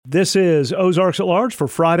This is Ozarks at Large for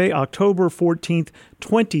Friday, October 14th,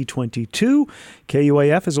 2022.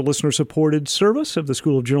 KUAF is a listener-supported service of the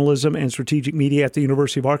School of Journalism and Strategic Media at the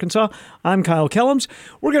University of Arkansas. I'm Kyle Kellums.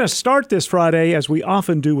 We're going to start this Friday, as we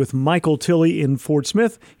often do, with Michael Tilley in Fort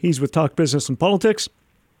Smith. He's with Talk Business and Politics.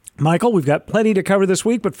 Michael, we've got plenty to cover this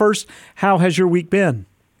week, but first, how has your week been?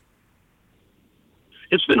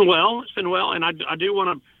 It's been well, and I do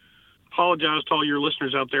want to apologize to all your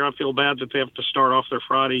listeners out there. I feel bad that they have to start off their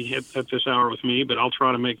Friday at this hour with me, but I'll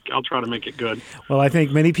try to make it good. Well, I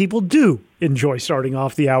think many people do enjoy starting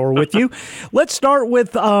off the hour with you. Let's start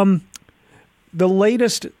with the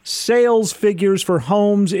latest sales figures for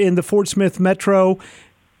homes in the Fort Smith metro.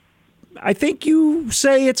 I think you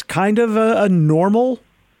say it's kind of a normal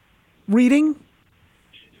reading.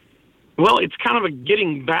 Well, it's kind of a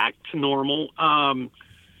getting back to normal.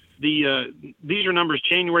 These are numbers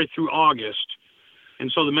January through August.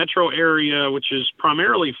 And so the metro area, which is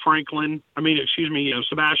primarily Sebastian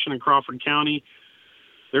and Crawford County.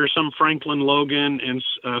 There's some Franklin, Logan, and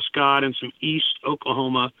Scott, and some East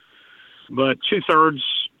Oklahoma. But 2/3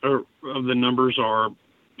 of the numbers are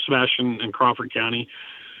Sebastian and Crawford County.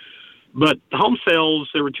 But the home sales,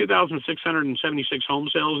 there were 2,676 home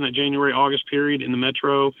sales in that January-August period in the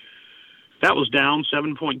metro. That was down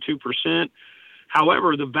 7.2%.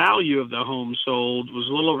 However, the value of the home sold was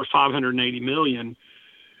a little over $580 million,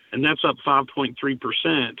 and that's up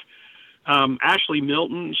 5.3%. Ashley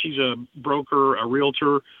Milton, she's a broker, a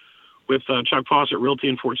realtor with Chuck Fawcett Realty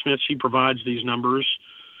in Fort Smith. She provides these numbers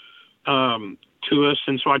to us,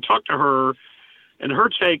 and so I talked to her, and her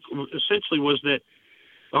take essentially was that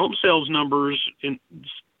the home sales numbers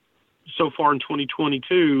so far in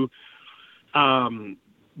 2022,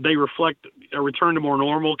 they reflect a return to more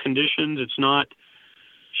normal conditions.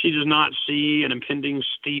 She does not see an impending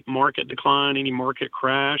steep market decline, any market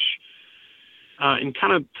crash. And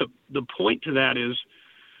kind of the point to that is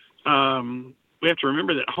we have to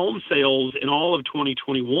remember that home sales in all of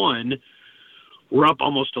 2021 were up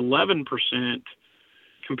almost 11%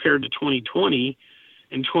 compared to 2020.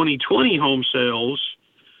 In 2020, home sales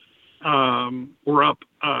were up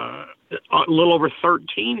a little over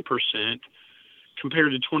 13%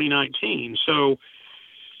 compared to 2019. So,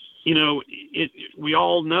 we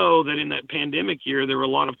all know that in that pandemic year, there were a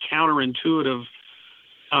lot of counterintuitive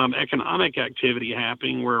economic activity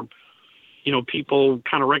happening where, people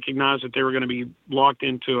kind of recognized that they were going to be locked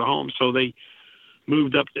into a home. So they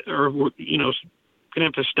moved up going to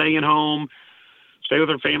have to stay in home, stay with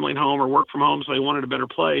their family at home, or work from home. So they wanted a better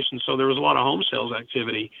place. And so there was a lot of home sales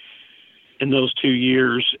activity in those 2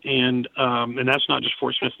 years. And that's not just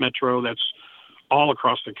Fort Smith Metro, that's all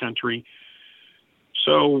across the country.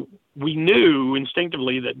 So we knew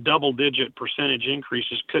instinctively that double-digit percentage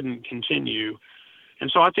increases couldn't continue. And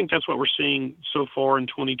so I think that's what we're seeing so far in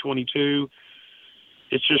 2022.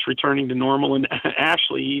 It's just returning to normal. And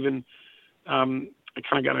Ashley even, I kind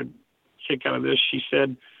of got a kick out of this. She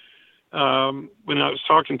said, when I was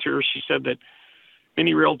talking to her, she said that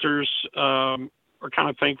many realtors are kind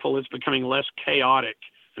of thankful it's becoming less chaotic.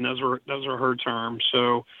 And those are her terms.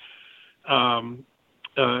 So,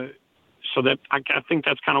 so that I think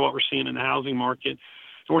that's kind of what we're seeing in the housing market.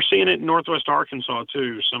 And we're seeing it in Northwest Arkansas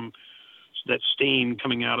too, that steam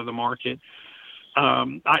coming out of the market.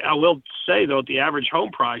 I will say though, the average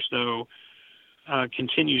home price though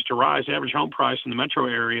continues to rise. The average home price in the metro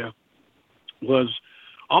area was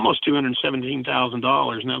almost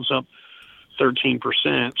 $217,000, and that was up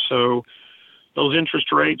 13%. So those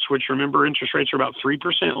interest rates, which remember interest rates are about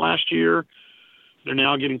 3% last year, they're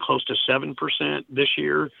now getting close to 7% this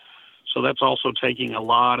year. So that's also taking a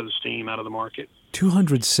lot of the steam out of the market.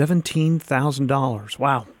 $217,000.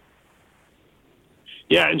 Wow.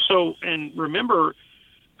 Yeah, and remember,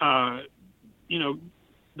 the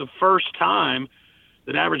first time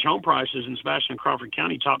that average home prices in Sebastian and Crawford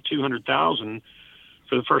County topped $200,000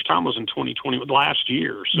 for the first time was in 2020, last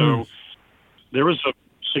year. So there was a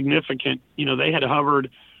significant, they had hovered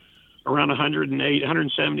around 170,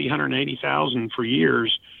 180,000 for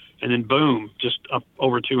years. And then boom, just up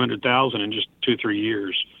over 200,000 in just 2-3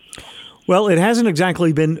 years. Well, it hasn't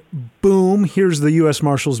exactly been boom, here's the U.S.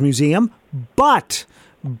 Marshals Museum, but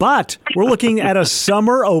we're looking at a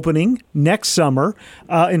summer opening next summer.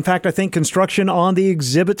 In fact, I think construction on the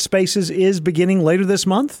exhibit spaces is beginning later this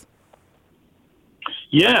month.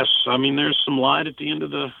 Yes. I mean, there's some light at the end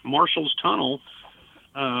of the Marshals Tunnel,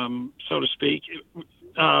 so to speak.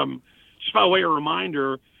 Just by way of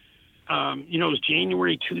reminder, it was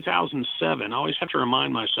January 2007. I always have to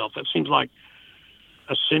remind myself. That seems like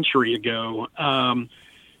a century ago.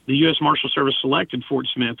 The U.S. Marshal Service selected Fort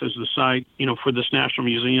Smith as the site, for this National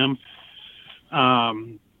Museum.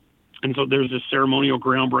 And so there's this ceremonial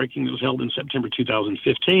groundbreaking that was held in September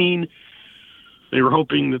 2015. They were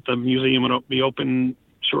hoping that the museum would be open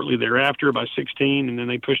shortly thereafter by 16, and then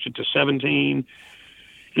they pushed it to 17. And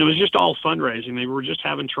it was just all fundraising. They were just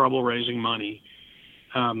having trouble raising money.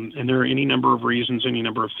 And there are any number of reasons, any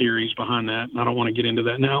number of theories behind that. And I don't want to get into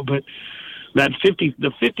that now, but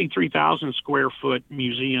the 53,000 square foot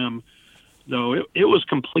museum, though, it was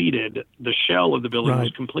completed. The shell of the building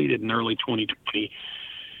was completed in early 2020.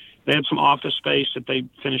 They had some office space that they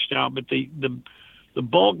finished out, but the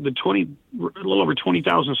bulk, a little over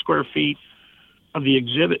 20,000 square feet of the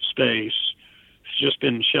exhibit space has just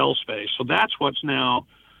been shell space. So that's what's now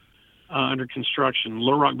under construction.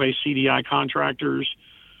 Little Rock-based CDI Contractors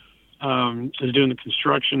is doing the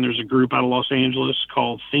construction. There's a group out of Los Angeles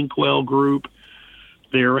called Thinkwell Group.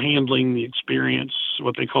 They're handling the experience,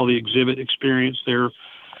 what they call the exhibit experience. They're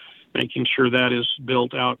making sure that is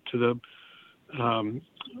built out to the,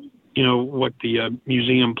 what the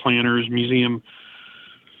museum planners, museum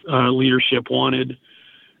leadership wanted.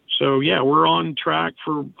 So, yeah, we're on track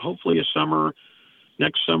for hopefully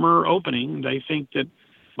next summer opening. They think that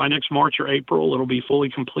by next March or April, it'll be fully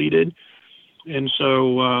completed. And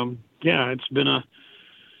so, it's been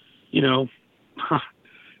it's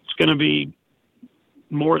going to be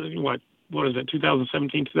more than what is it,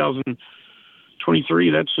 2017, 2023.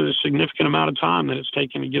 That's a significant amount of time that it's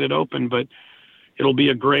taken to get it open, but it'll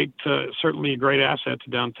be certainly a great asset to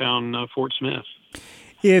downtown Fort Smith.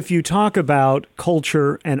 If you talk about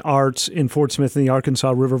culture and arts in Fort Smith and the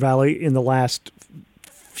Arkansas River Valley in the last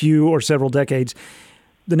few or several decades,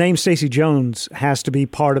 the name Stacey Jones has to be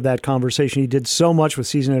part of that conversation. He did so much with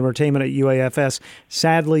season entertainment at UAFS.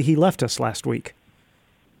 Sadly, he left us last week.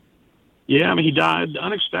 Yeah, he died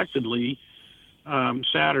unexpectedly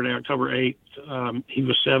Saturday, October 8th. He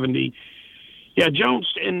was 70. Yeah, Jones,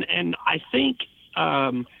 and I think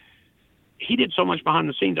he did so much behind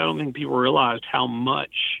the scenes. I don't think people realized how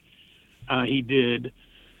much he did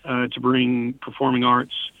to bring performing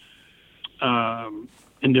arts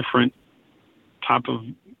and different type of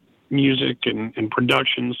music and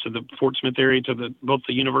productions to the Fort Smith area, to both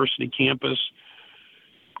the university campus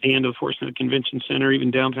and the Fort Smith Convention Center, even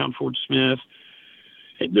downtown Fort Smith.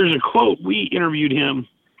 There's a quote. We interviewed him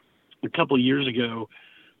a couple of years ago.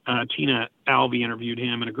 Tina Alvey interviewed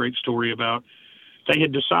him, and a great story about they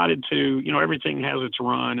had decided to, everything has its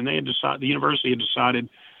run, and the university had decided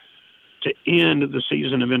to end the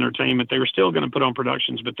season of entertainment. They were still going to put on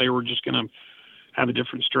productions, but they were just going to have a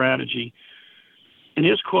different strategy. And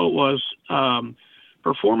his quote was,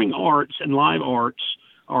 performing arts and live arts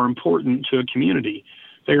are important to a community.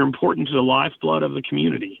 They are important to the lifeblood of the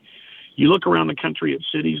community. You look around the country at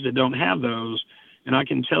cities that don't have those, and I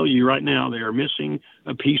can tell you right now they are missing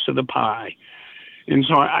a piece of the pie. And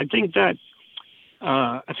so I think that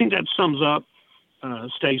sums up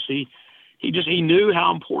Stacey. He knew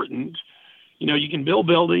how important, you can build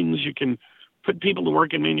buildings, you can put people to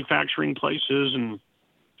work in manufacturing places, and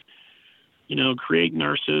create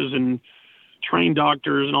nurses and train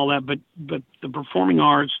doctors and all that, but the performing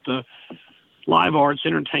arts, the live arts,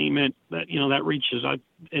 entertainment, that reaches. I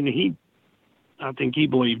think he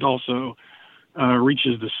believed also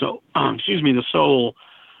reaches the soul. The soul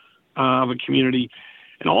of a community,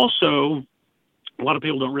 and also a lot of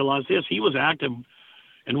people don't realize this. He was active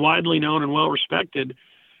and widely known and well respected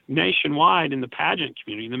nationwide in the pageant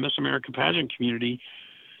community, the Miss America pageant community.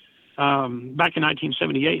 Back in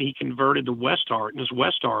 1978, he converted the West Art, and his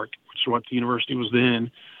West Art, which is what the university was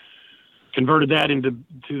then, converted that into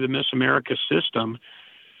the Miss America system.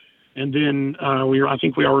 And then I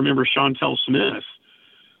think we all remember Chantel Smith,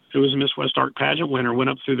 who was a Miss West Art pageant winner, went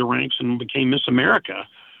up through the ranks and became Miss America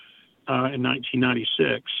in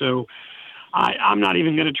 1996. So I'm not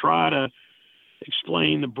even going to try to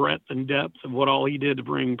explain the breadth and depth of what all he did to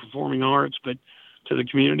bring performing arts to the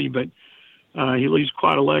community, but he leaves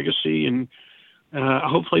quite a legacy, and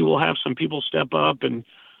hopefully we'll have some people step up and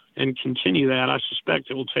continue that. I suspect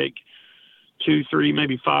it will take 2, 3,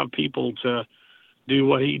 maybe 5 people to do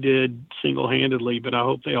what he did single-handedly, but I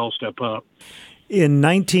hope they all step up. In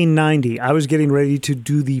 1990, I was getting ready to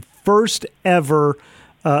do the first ever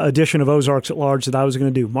edition of Ozarks at Large that I was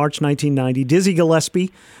going to do. March 1990. Dizzy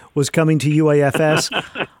Gillespie was coming to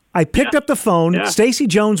UAFS. I picked up the phone. Yeah. Stacey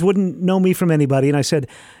Jones wouldn't know me from anybody, and I said,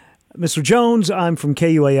 Mr. Jones, I'm from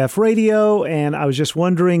KUAF Radio, and I was just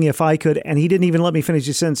wondering if I could, and he didn't even let me finish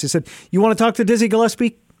his sentence. He said, you want to talk to Dizzy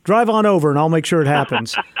Gillespie? Drive on over, and I'll make sure it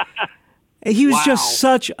happens. And he was just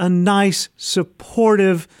such a nice,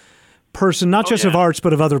 supportive person, not just of arts,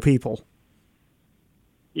 but of other people.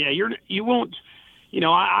 Yeah, you won't,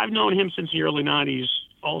 I've known him since the early 90s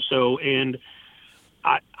also, and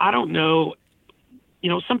I I don't know.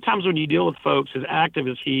 Sometimes when you deal with folks as active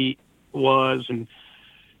as he was and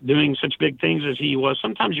doing such big things as he was,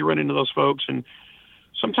 sometimes you run into those folks and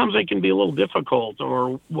sometimes they can be a little difficult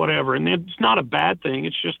or whatever. And it's not a bad thing.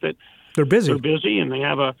 It's just that they're busy. They're busy and they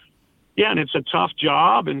have and it's a tough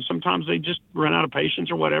job. And sometimes they just run out of patience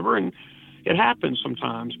or whatever. And it happens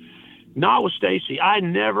sometimes. Not with Stacy. I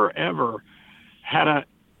never, ever had a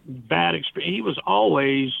bad experience. He was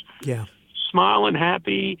always smiling,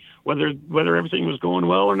 happy, whether everything was going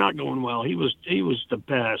well or not going well. He was the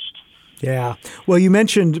best. Yeah. Well, you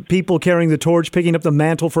mentioned people carrying the torch, picking up the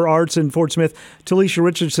mantle for arts in Fort Smith. Talisha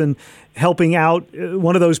Richardson helping out,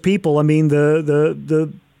 one of those people. I mean,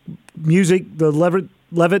 the music, the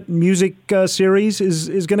Levitt music series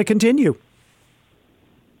is going to continue.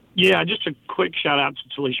 Yeah, just a quick shout out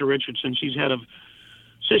to Talisha Richardson. She's head of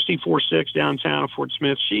 64-6 downtown of Fort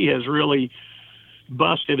Smith. She has really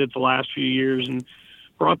busted it the last few years and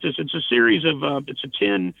brought this. It's a series of, it's a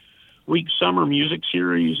 10-week summer music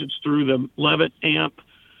series. It's through the Levitt AMP,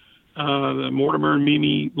 the Mortimer and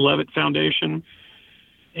Mimi Levitt Foundation.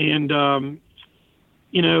 And,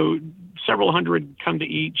 several hundred come to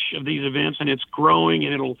each of these events, and it's growing,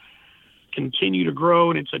 and it'll continue to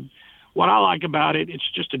grow. And what I like about it, it's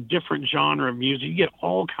just a different genre of music. You get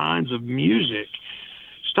all kinds of music,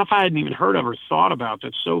 stuff I hadn't even heard of or thought about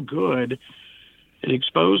that's so good. It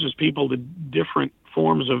exposes people to different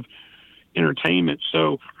forms of entertainment.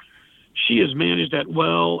 So she has managed that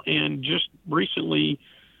well. And just recently,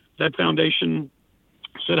 that foundation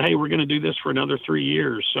said, hey, we're going to do this for another 3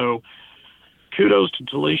 years. So kudos to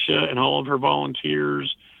Talisha and all of her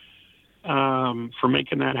volunteers for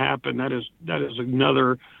making that happen. That is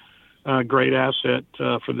another great asset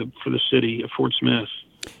for the city of Fort Smith.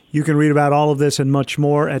 You can read about all of this and much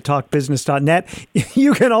more at talkbusiness.net.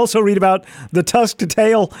 You can also read about the Tusk to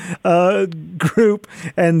Tail group,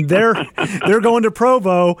 and they're going to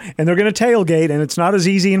Provo, and they're going to tailgate, and it's not as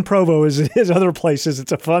easy in Provo as it is other places.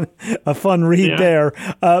 It's a fun read there.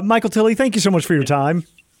 Michael Tilley, thank you so much for your time.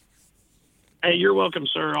 Hey, you're welcome,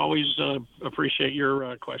 sir. Always appreciate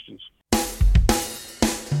your questions.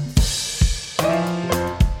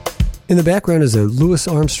 In the background is a Louis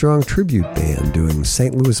Armstrong tribute band doing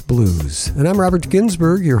St. Louis blues. And I'm Robert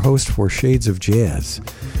Ginsburg, your host for Shades of Jazz.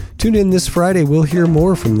 Tune in this Friday. We'll hear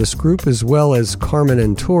more from this group, as well as Carmen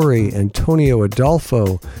and Tori, Antonio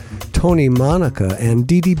Adolfo, Tony Monica, and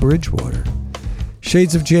Dee Dee Bridgewater.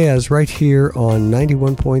 Shades of Jazz right here on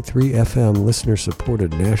 91.3 FM,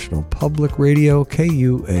 listener-supported National Public Radio,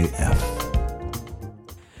 KUAF.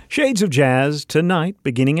 Shades of Jazz tonight,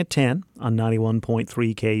 beginning at 10 on 91.3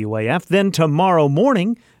 KUAF. Then tomorrow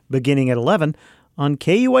morning, beginning at 11 on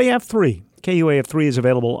KUAF3. KUAF3 is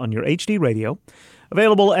available on your HD radio,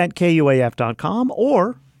 available at KUAF.com,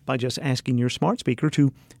 or by just asking your smart speaker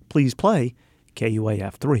to please play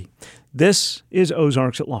KUAF3. This is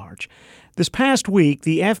Ozarks at Large. This past week,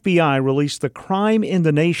 the FBI released the Crime in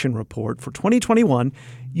the Nation report for 2021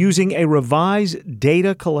 using a revised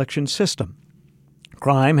data collection system.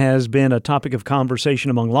 Crime has been a topic of conversation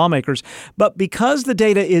among lawmakers, but because the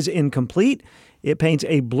data is incomplete, it paints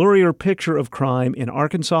a blurrier picture of crime in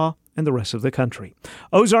Arkansas and the rest of the country.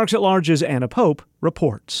 Ozarks at Large's Anna Pope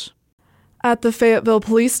reports. At the Fayetteville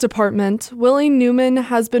Police Department, Willie Newman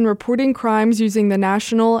has been reporting crimes using the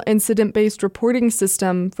National Incident-Based Reporting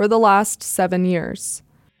System for the last 7 years.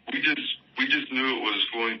 We just knew it was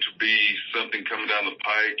going to be something coming down the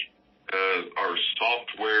pike. Our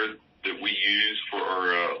software that we use for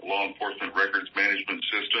our law enforcement records management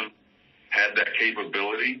system had that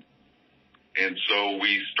capability, and so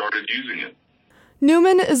we started using it.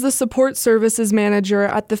 Newman is the support services manager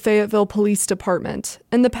at the Fayetteville Police Department.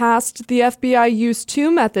 In the past, the FBI used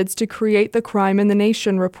two methods to create the Crime in the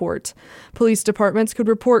Nation report. Police departments could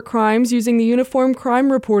report crimes using the Uniform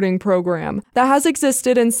Crime Reporting Program that has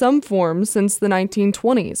existed in some form since the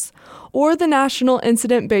 1920s, or the National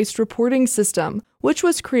Incident-Based Reporting System, which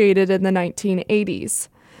was created in the 1980s.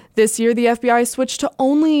 This year, the FBI switched to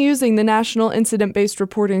only using the National Incident-Based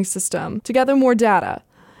Reporting System to gather more data.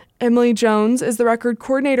 Emily Jones is the record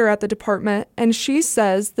coordinator at the department, and she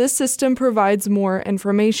says this system provides more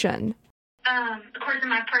information. Of course, in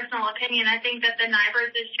my personal opinion, I think that the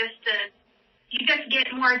NIBRS is you just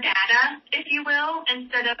get more data, if you will,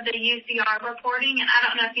 instead of the UCR reporting. And I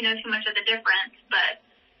don't know if you know too much of the difference, but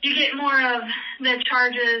you get more of the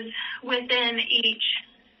charges within each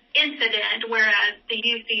incident, whereas the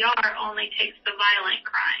UCR only takes the violent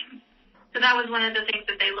crime. So that was one of the things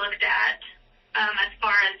that they looked at. As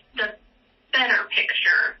far as the better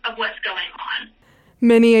picture of what's going on.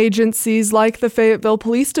 Many agencies like the Fayetteville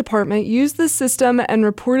Police Department used the system and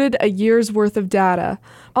reported a year's worth of data.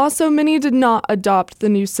 Also, many did not adopt the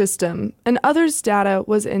new system, and others' data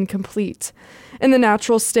was incomplete. In the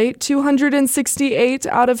natural state, 268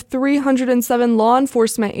 out of 307 law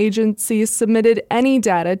enforcement agencies submitted any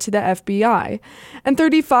data to the FBI, and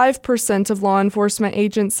 35% of law enforcement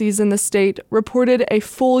agencies in the state reported a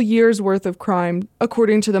full year's worth of crime,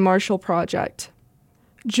 according to the Marshall Project.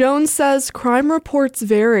 Jones says crime reports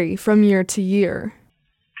vary from year to year.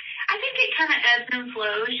 I think it kind of ebbs and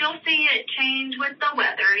flows. You'll see it change with the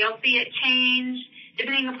weather. You'll see it change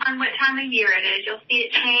depending upon what time of year it is. You'll see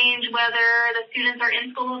it change whether the students are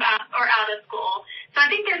in school or out of school. So I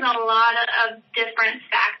think there's a lot of different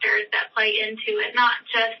factors that play into it, not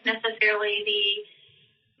just necessarily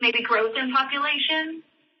the maybe growth in population.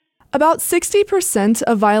 About 60%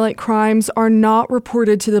 of violent crimes are not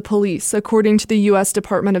reported to the police, according to the U.S.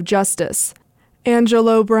 Department of Justice.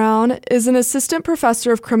 Angelo Brown is an assistant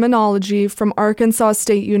professor of criminology from Arkansas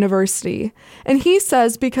State University, and he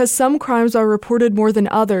says because some crimes are reported more than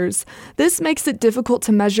others, this makes it difficult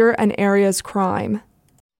to measure an area's crime.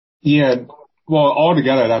 Yeah, well,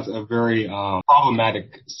 altogether, that's a very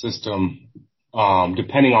problematic system,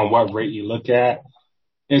 depending on what rate you look at.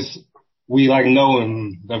 We know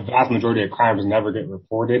the vast majority of crimes never get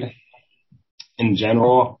reported in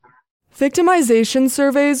general. Victimization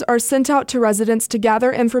surveys are sent out to residents to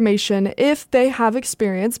gather information if they have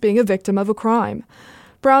experience being a victim of a crime.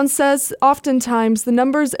 Brown says oftentimes the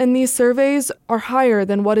numbers in these surveys are higher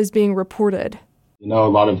than what is being reported. A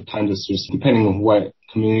lot of times it's just depending on what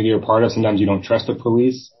community you're part of. Sometimes you don't trust the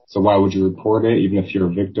police, so why would you report it? Even if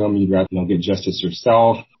you're a victim, you'd rather get justice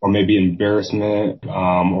yourself, or maybe embarrassment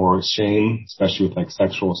or shame, especially with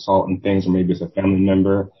sexual assault and things, or maybe it's a family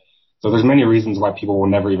member. So there's many reasons why people will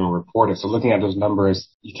never even report it. So looking at those numbers,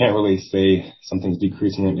 you can't really say something's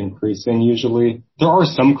decreasing and increasing usually. There are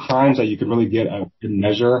some crimes that you could really get a good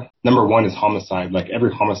measure. Number one is homicide.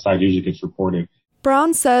 Every homicide usually gets reported.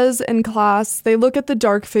 Brown says in class they look at the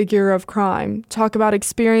dark figure of crime, talk about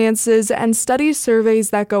experiences, and study surveys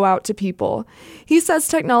that go out to people. He says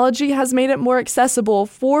technology has made it more accessible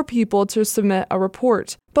for people to submit a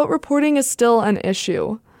report, but reporting is still an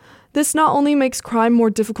issue. This not only makes crime more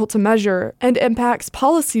difficult to measure and impacts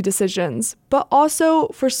policy decisions, but also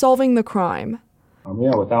for solving the crime.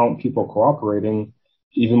 Without people cooperating,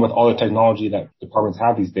 even with all the technology that departments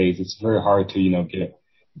have these days, it's very hard to,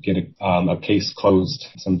 get a case closed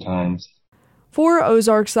sometimes. For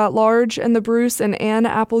Ozarks at Large and the Bruce and Ann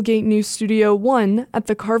Applegate News Studio 1 at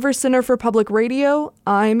the Carver Center for Public Radio,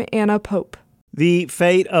 I'm Anna Pope. The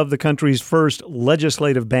fate of the country's first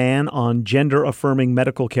legislative ban on gender-affirming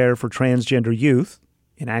medical care for transgender youth,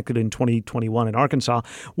 enacted in 2021 in Arkansas,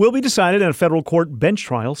 will be decided in a federal court bench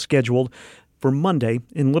trial scheduled for Monday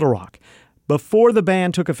in Little Rock. Before the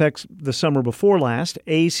ban took effect the summer before last,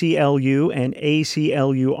 ACLU and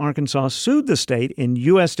ACLU Arkansas sued the state in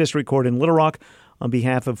U.S. District Court in Little Rock on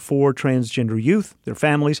behalf of 4 transgender youth, their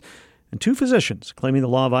families, and 2 physicians, claiming the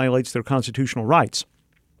law violates their constitutional rights.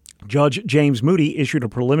 Judge James Moody issued a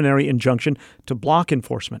preliminary injunction to block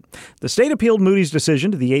enforcement. The state appealed Moody's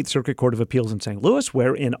decision to the 8th Circuit Court of Appeals in St. Louis,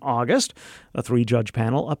 where in August, a 3-judge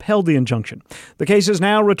panel upheld the injunction. The case is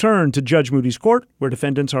now returned to Judge Moody's court, where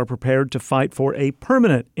defendants are prepared to fight for a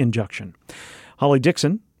permanent injunction. Holly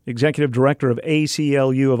Dixon, executive director of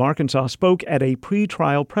ACLU of Arkansas, spoke at a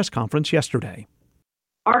pretrial press conference yesterday.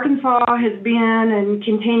 Arkansas has been and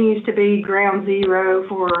continues to be ground zero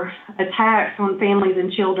for attacks on families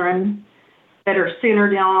and children that are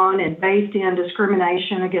centered on and based in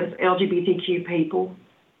discrimination against LGBTQ people.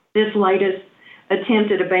 This latest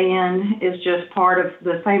attempt at a ban is just part of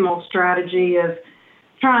the same old strategy of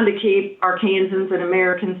trying to keep Arkansans and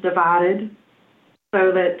Americans divided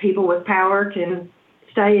so that people with power can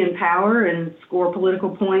stay in power and score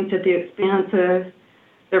political points at the expense of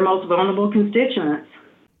their most vulnerable constituents.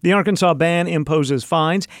 The Arkansas ban imposes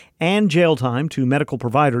fines and jail time to medical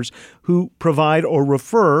providers who provide or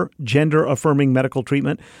refer gender-affirming medical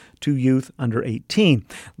treatment to youth under 18.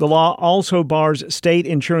 The law also bars state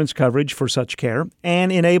insurance coverage for such care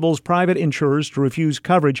and enables private insurers to refuse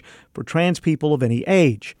coverage for trans people of any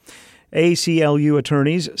age. ACLU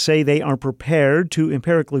attorneys say they are prepared to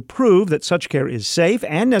empirically prove that such care is safe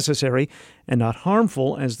and necessary and not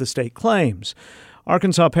harmful, as the state claims.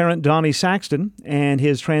 Arkansas parent Donnie Saxton and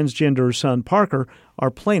his transgender son Parker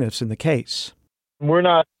are plaintiffs in the case. We're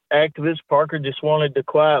not activists. Parker just wanted to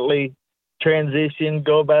quietly transition,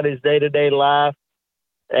 go about his day-to-day life.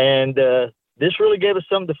 And this really gave us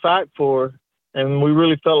something to fight for. And we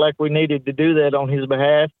really felt like we needed to do that on his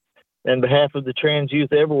behalf and behalf of the trans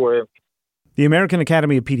youth everywhere. The American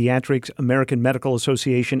Academy of Pediatrics, American Medical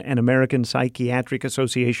Association, and American Psychiatric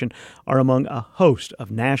Association are among a host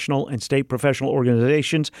of national and state professional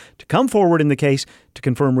organizations to come forward in the case to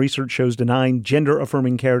confirm research shows denying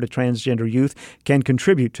gender-affirming care to transgender youth can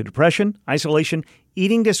contribute to depression, isolation,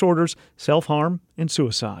 eating disorders, self-harm, and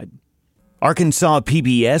suicide. Arkansas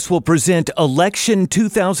PBS will present Election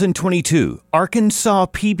 2022, Arkansas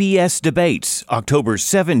PBS Debates, October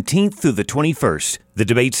 17th through the 21st. The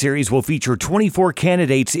debate series will feature 24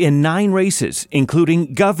 candidates in 9 races,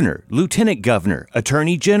 including governor, lieutenant governor,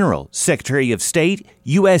 attorney general, secretary of state,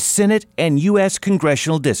 U.S. Senate, and U.S.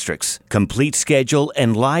 congressional districts. Complete schedule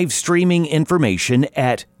and live streaming information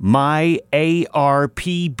at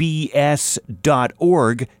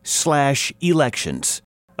myarpbs.org/elections.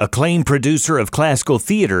 Acclaimed producer of classical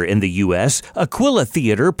theater in the U.S., Aquila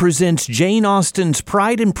Theater presents Jane Austen's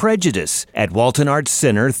Pride and Prejudice at Walton Arts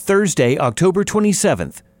Center Thursday, October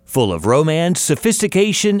 27th. Full of romance,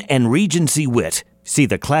 sophistication, and Regency wit. See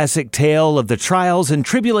the classic tale of the trials and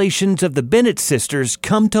tribulations of the Bennet sisters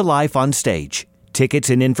come to life on stage. Tickets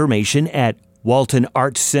and information at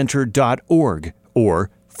waltonartscenter.org or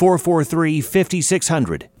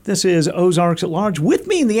 443-5600. This is Ozarks at Large. With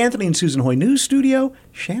me in the Anthony and Susan Hoy News Studio,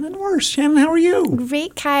 Shannon Worse. Shannon, how are you?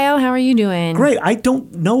 Great, Kyle. How are you doing? Great. I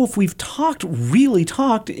don't know if we've really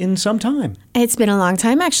talked in some time. It's been a long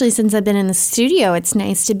time, actually, since I've been in the studio. It's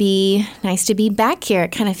nice to be back here.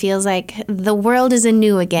 It kind of feels like the world is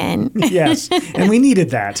anew again. Yes, and we needed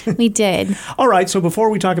that. We did. All right, so before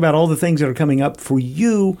we talk about all the things that are coming up for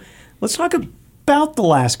you, let's talk about the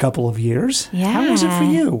last couple of years. Yeah. How was it for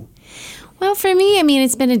you? Well, for me,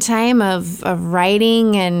 it's been a time of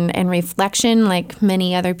writing and reflection like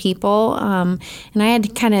many other people. And I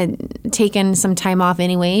had kind of taken some time off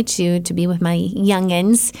anyway to be with my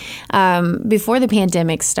youngins before the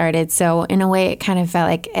pandemic started. So in a way, it kind of felt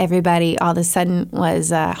like everybody all of a sudden was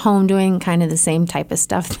home doing kind of the same type of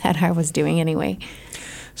stuff that I was doing anyway.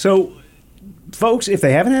 So, folks, if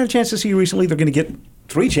they haven't had a chance to see you recently, they're going to get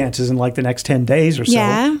 3 chances in like the next 10 days or so,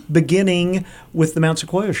 yeah. Beginning with the Mount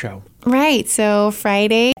Sequoia show. Right. So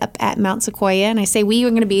Friday up at Mount Sequoia, and I say we are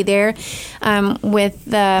going to be there with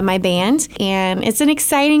my band. And it's an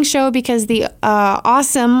exciting show because the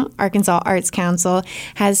awesome Arkansas Arts Council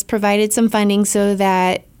has provided some funding so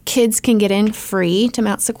that kids can get in free to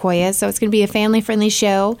Mount Sequoia. So it's going to be a family-friendly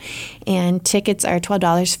show, and tickets are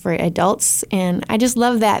 $12 for adults. And I just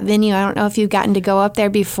love that venue. I don't know if you've gotten to go up there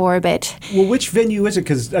before, but... Well, which venue is it?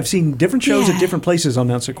 Because I've seen different shows at different places on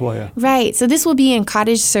Mount Sequoia. Right. So this will be in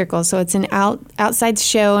Cottage Circle. So it's an outside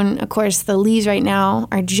show. And, of course, the leaves right now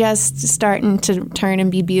are just starting to turn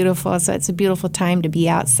and be beautiful. So it's a beautiful time to be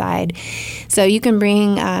outside. So you can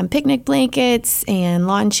bring picnic blankets and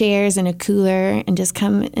lawn chairs and a cooler and just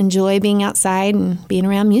come enjoy being outside and being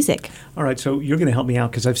around music. All right, so you're going to help me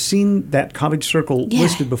out because I've seen that Cottage Circle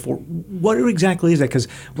listed before. What exactly is that? Because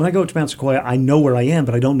when I go to Mount Sequoia, I know where I am,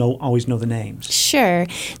 but I don't always know the names. Sure.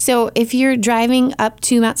 So if you're driving up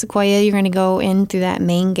to Mount Sequoia, you're going to go in through that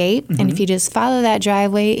main gate. Mm-hmm. And if you just follow that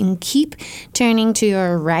driveway and keep turning to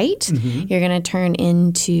your right, mm-hmm. you're going to turn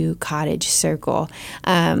into Cottage Circle.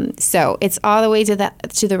 So it's all the way to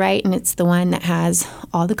the right, and it's the one that has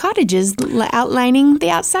all the cottages outlining the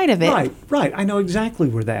outside of it. Right. I know exactly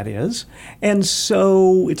where that is. And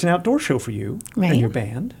so it's an outdoor show for you and your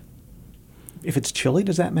band. If it's chilly,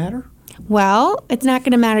 does that matter? Well, it's not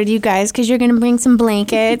going to matter to you guys because you're going to bring some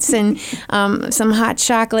blankets and some hot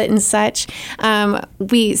chocolate and such.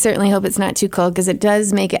 We certainly hope it's not too cold because it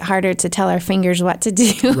does make it harder to tell our fingers what to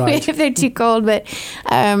do if they're too cold, but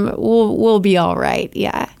we'll be all right,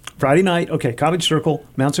 yeah. Friday night, okay, Cottage Circle,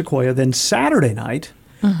 Mount Sequoia. Then Saturday night,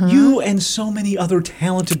 mm-hmm. you and so many other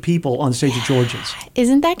talented people on stage at George's.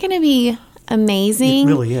 Isn't that going to be amazing?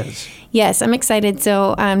 It really is. Yes, I'm excited.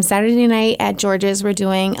 So Saturday night at George's, we're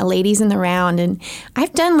doing a Ladies in the Round. And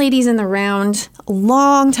I've done Ladies in the Round a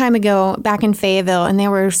long time ago back in Fayetteville, and they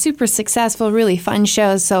were super successful, really fun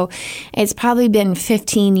shows. So it's probably been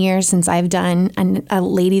 15 years since I've done a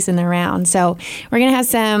Ladies in the Round. So we're going to have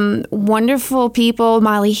some wonderful people,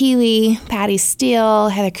 Molly Healy, Patty Steele,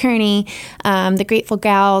 Heather Kearney, the Grateful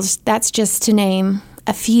Gals. That's just to name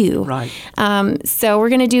a few. Right. So we're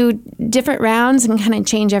going to do different rounds and kind of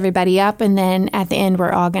change everybody up, and then at the end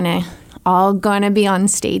we're all gonna be on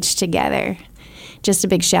stage together. Just a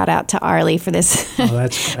big shout out to Arlie for this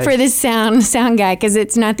for this sound guy, because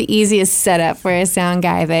it's not the easiest setup for a sound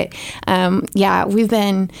guy. But we've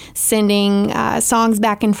been sending songs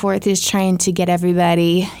back and forth, just trying to get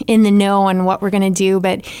everybody in the know on what we're going to do.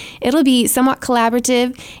 But it'll be somewhat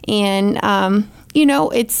collaborative, and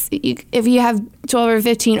if you have 12 or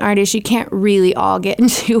 15 artists, you can't really all get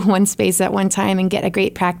into one space at one time and get a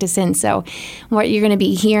great practice in. So what you're going to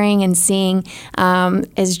be hearing and seeing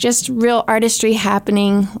is just real artistry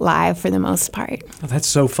happening live for the most part. Oh, that's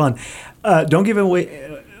so fun. Don't give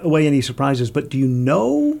away any surprises, but do you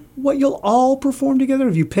know what you'll all perform together?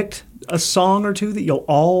 Have you picked a song or two that you'll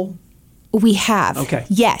all... We have. Okay.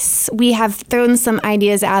 Yes. We have thrown some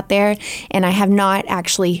ideas out there, and I have not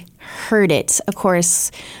actually heard it. Of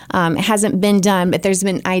course, it hasn't been done, but there's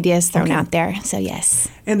been ideas thrown out there. So, yes.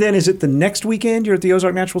 And then is it the next weekend you're at the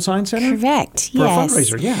Ozark Natural Science Center? Correct, For yes. a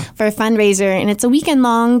fundraiser, yeah. For a fundraiser. And it's a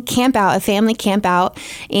weekend-long camp out, a family camp out.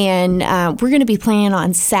 And we're going to be playing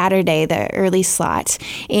on Saturday, the early slot.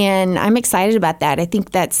 And I'm excited about that. I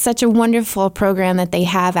think that's such a wonderful program that they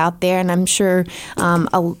have out there. And I'm sure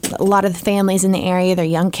a lot of the families in the area, their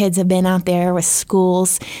young kids have been out there with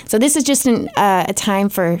schools. So this is just a time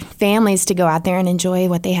for families to go out there and enjoy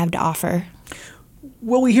what they have to offer.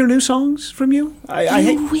 Will we hear new songs from you?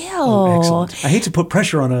 I will. Oh, excellent. I hate to put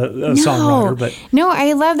pressure on a songwriter, but no,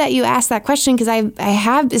 I love that you asked that question because I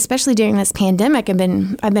have, especially during this pandemic, I've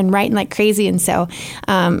been writing like crazy, and so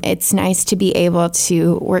it's nice to be able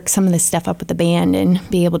to work some of this stuff up with the band and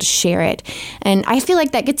be able to share it. And I feel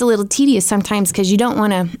like that gets a little tedious sometimes because you don't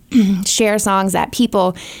want to share songs that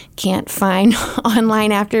people can't find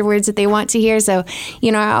online afterwards that they want to hear. So,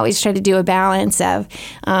 I always try to do a balance of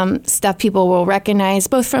stuff people will recognize,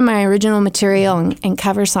 both from my original material and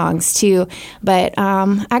cover songs too. But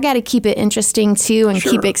I got to keep it interesting too and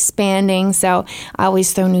keep expanding. So I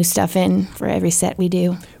always throw new stuff in for every set we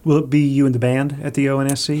do. Will it be you and the band at the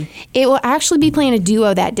ONSC? It will actually be playing a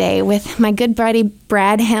duo that day with my good buddy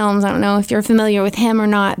Brad Helms. I don't know if you're familiar with him or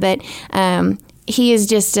not, but he is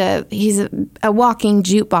just he's a walking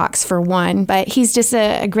jukebox for one, but he's just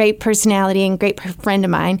a great personality and great friend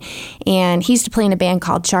of mine. And he used to play in a band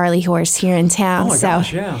called Charlie Horse here in town. Oh my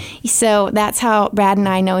gosh, yeah. So that's how Brad and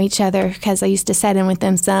I know each other because I used to set in with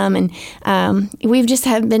them some. And we've just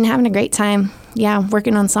been having a great time,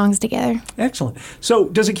 working on songs together. Excellent. So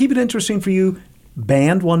does it keep it interesting for you,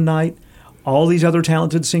 band one night, all these other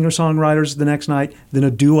talented singer-songwriters the next night, then a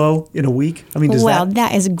duo in a week? I mean,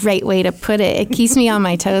 that is a great way to put it. It keeps me on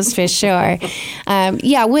my toes for sure.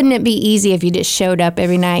 Wouldn't it be easy if you just showed up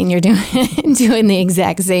every night and you're doing the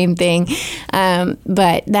exact same thing?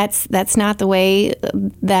 But that's not the way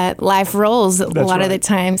that life rolls a lot of the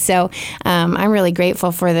time. So I'm really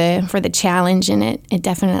grateful for the challenge, and it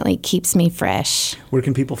definitely keeps me fresh. Where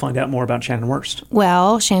can people find out more about Shannon Wurst?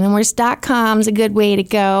 Well, shannonwurst.com is a good way to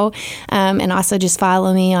go. And also just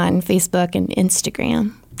follow me on Facebook and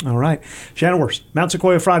Instagram. All right. Shannon Wurst, Mount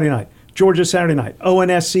Sequoia Friday night, Georgia Saturday night,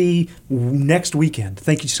 ONSC next weekend.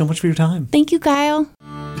 Thank you so much for your time. Thank you, Kyle.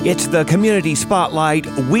 It's the Community Spotlight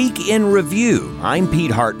Week in Review. I'm Pete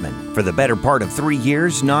Hartman. For the better part of 3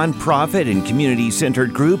 years, nonprofit and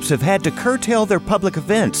community-centered groups have had to curtail their public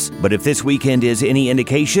events. But if this weekend is any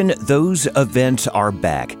indication, those events are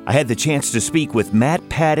back. I had the chance to speak with Matt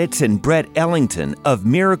Padditz and Brett Ellington of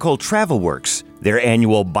Miracle Travel Works. Their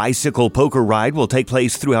annual bicycle poker ride will take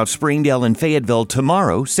place throughout Springdale and Fayetteville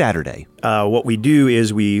tomorrow, Saturday. What we do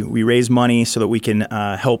is we raise money so that we can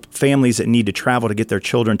help families that need to travel to get their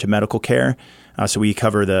children to medical care. So we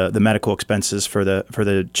cover the medical expenses for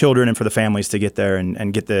the children and for the families to get there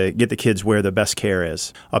and get the kids where the best care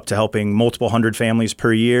is. Up to helping multiple hundred families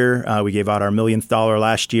per year. We gave out our $1 millionth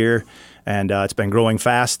last year. And it's been growing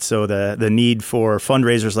fast, so the need for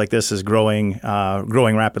fundraisers like this is growing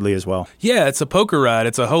rapidly as well. Yeah, it's a poker ride.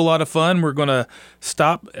 It's a whole lot of fun. We're going to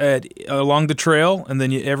stop along the trail, and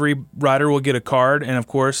then every rider will get a card. And, of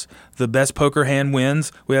course, the best poker hand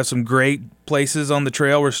wins. We have some great places on the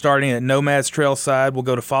trail. We're starting at Nomad's Trail side. We'll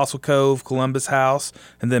go to Fossil Cove, Columbus House,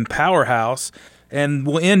 and then Powerhouse. And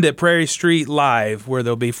we'll end at Prairie Street Live, where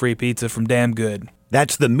there'll be free pizza from Damn Good.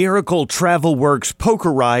 That's the Miracle Travel Works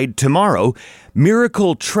poker ride tomorrow.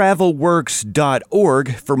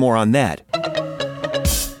 MiracleTravelWorks.org for more on that.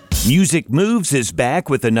 Music Moves is back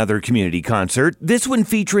with another community concert, this one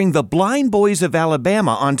featuring the Blind Boys of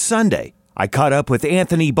Alabama on Sunday. I caught up with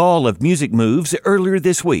Anthony Ball of Music Moves earlier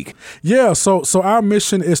this week. Yeah, so our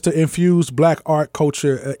mission is to infuse Black art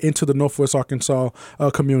culture into the Northwest Arkansas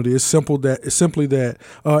community. It's simply that,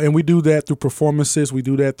 and we do that through performances. We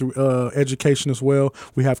do that through education as well.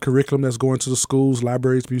 We have curriculum that's going to the schools,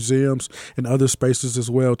 libraries, museums, and other spaces as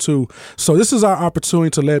well too. So this is our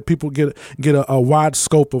opportunity to let people get a wide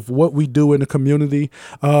scope of what we do in the community,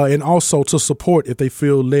 and also to support if they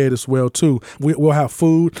feel led as well too. We'll have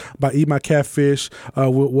food by Eat My Catfish.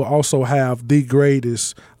 We'll also have the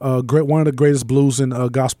greatest, one of the greatest blues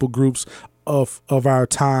and gospel groups of our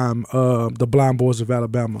time, the Blind Boys of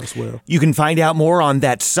Alabama as well. You can find out more on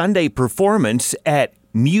that Sunday performance at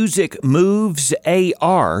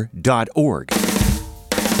musicmovesar.org.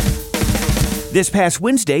 This past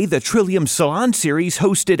Wednesday, the Trillium Salon Series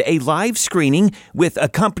hosted a live screening with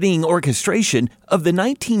accompanying orchestration of the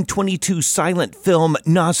 1922 silent film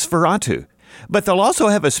Nosferatu. But they'll also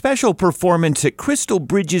have a special performance at Crystal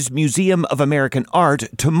Bridges Museum of American Art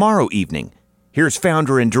tomorrow evening. Here's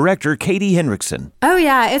founder and director Katie Henriksen. Oh,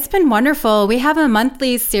 yeah, it's been wonderful. We have a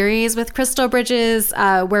monthly series with Crystal Bridges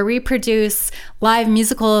where we produce live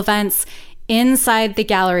musical events inside the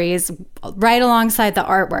galleries, right alongside the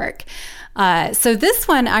artwork. So this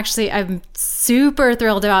one, actually, I'm super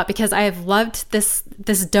thrilled about because I have loved this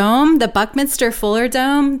dome, the Buckminster Fuller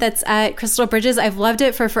Dome that's at Crystal Bridges. I've loved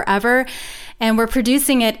it for forever, and we're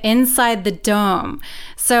producing it inside the dome.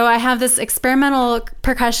 So I have this experimental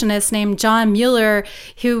percussionist named John Mueller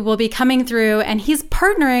who will be coming through, and he's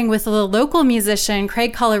partnering with a local musician,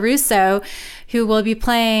 Craig Colarusso, who will be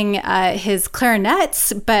playing his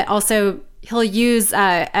clarinets, but also he'll use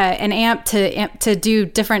an amp to do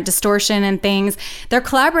different distortion and things. They're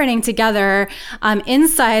collaborating together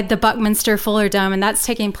inside the Buckminster Fuller Dome, and that's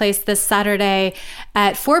taking place this Saturday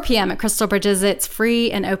at 4 p.m. at Crystal Bridges. It's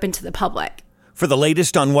free and open to the public. For the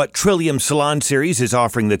latest on what Trillium Salon Series is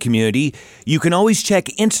offering the community, you can always check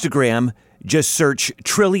Instagram. Just search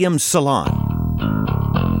Trillium Salon.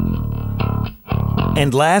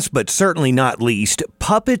 And last but certainly not least,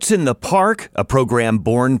 Puppets in the Park, a program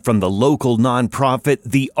born from the local nonprofit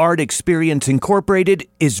The Art Experience Incorporated,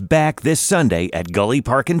 is back this Sunday at Gully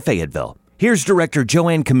Park in Fayetteville. Here's director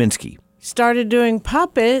Joanne Kaminsky. Started doing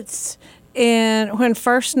puppets when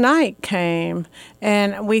first night came,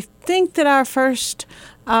 and we think that our first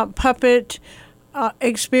puppet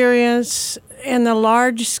experience in the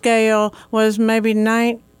large scale was maybe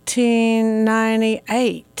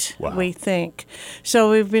 1998, wow. We think.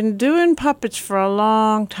 So we've been doing puppets for a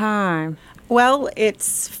long time. Well,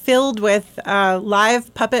 it's filled with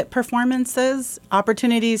live puppet performances,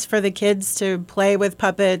 opportunities for the kids to play with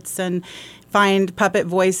puppets and find puppet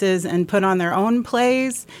voices and put on their own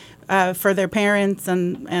plays for their parents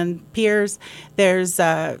and peers. There's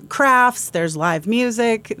crafts, there's live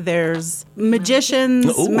music, there's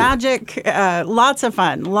magicians, magic, lots of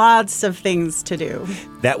fun, lots of things to do.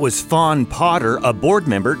 That was Fawn Potter, a board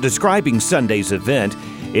member, describing Sunday's event.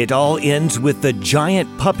 It all ends with the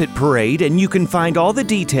giant puppet parade, and you can find all the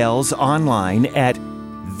details online at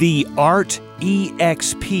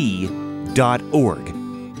theartexp.org.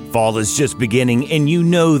 Fall is just beginning, and you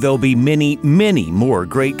know there'll be many, many more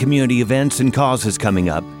great community events and causes coming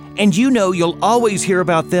up. And you know you'll always hear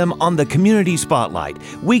about them on the Community Spotlight,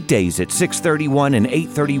 weekdays at 6:31 and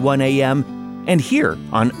 8:31 a.m., and here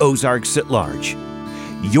on Ozarks at Large.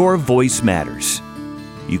 Your voice matters.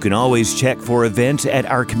 You can always check for events at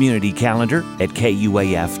our community calendar at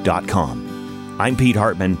kuaf.com. I'm Pete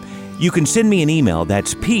Hartman. You can send me an email.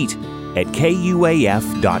 That's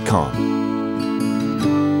pete@kuaf.com.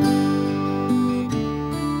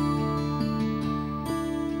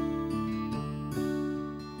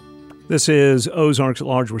 This is Ozarks at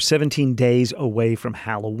Large. We're 17 days away from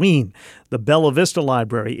Halloween. The Bella Vista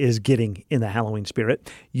Library is getting in the Halloween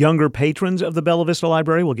spirit. Younger patrons of the Bella Vista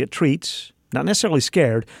Library will get treats, not necessarily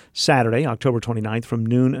scared, Saturday, October 29th from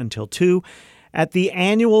noon until 2 at the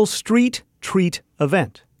annual Street Treat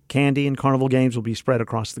event. Candy and carnival games will be spread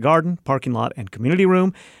across the garden, parking lot, and community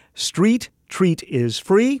room. Street Treat is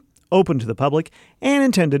free, open to the public, and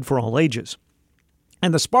intended for all ages.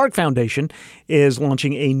 And the Spark Foundation is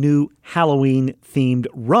launching a new Halloween-themed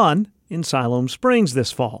run in Siloam Springs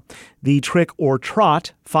this fall. The Trick or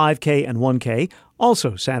Trot 5K and 1K,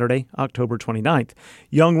 also Saturday, October 29th.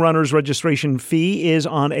 Young runners' registration fee is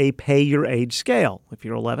on a pay-your-age scale. If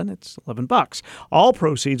you're 11, it's $11. All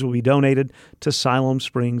proceeds will be donated to Siloam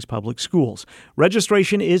Springs Public Schools.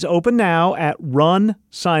 Registration is open now at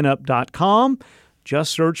runsignup.com.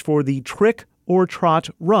 Just search for the Trick or Trot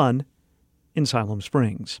Run in Siloam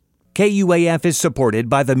Springs. KUAF is supported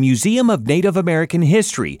by the Museum of Native American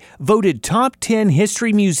History, voted top 10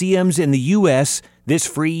 history museums in the U.S. This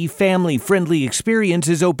free, family-friendly experience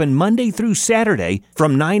is open Monday through Saturday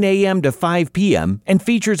from 9 a.m. to 5 p.m. and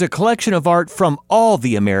features a collection of art from all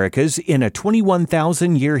the Americas in a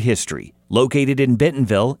 21,000-year history. Located in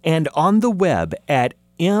Bentonville and on the web at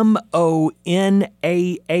monah.org.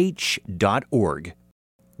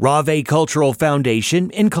 Rave Cultural Foundation,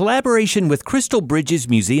 in collaboration with Crystal Bridges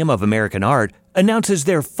Museum of American Art, announces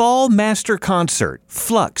their fall master concert,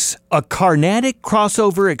 Flux, a Carnatic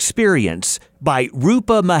crossover experience by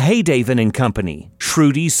Rupa Mahadevan and Company,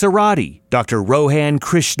 Shruti Sarati, Dr. Rohan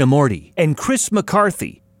Krishnamurti, and Chris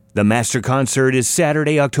McCarthy. The master concert is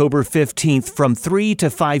Saturday, October 15th from 3 to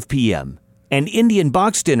 5 p.m. An Indian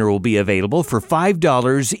box dinner will be available for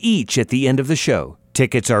 $5 each at the end of the show.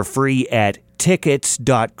 Tickets are free at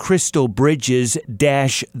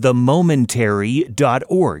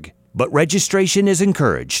tickets.crystalbridges-themomentary.org, but registration is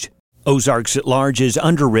encouraged. Ozarks at Large is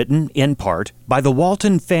underwritten, in part, by the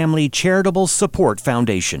Walton Family Charitable Support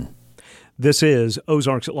Foundation. This is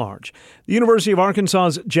Ozarks at Large. The University of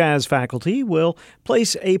Arkansas's jazz faculty will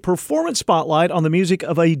place a performance spotlight on the music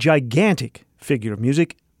of a gigantic figure of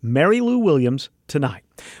music, Mary Lou Williams, tonight.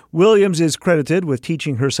 Williams is credited with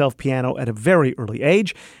teaching herself piano at a very early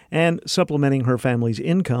age and supplementing her family's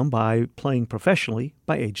income by playing professionally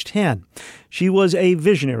by age 10. She was a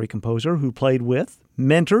visionary composer who played with,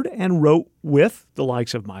 mentored, and wrote with the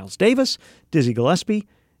likes of Miles Davis, Dizzy Gillespie,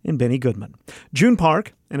 and Benny Goodman. June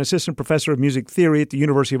Park, an assistant professor of music theory at the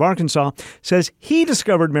University of Arkansas, says he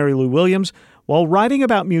discovered Mary Lou Williams while writing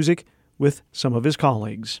about music with some of his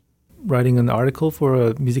colleagues. Writing an article for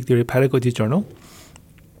a music theory pedagogy journal.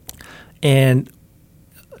 And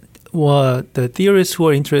the theorists who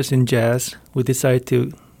are interested in jazz would decide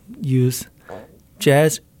to use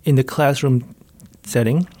jazz in the classroom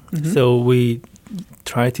setting. Mm-hmm. So we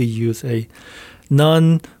try to use a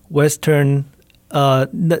non-Western, we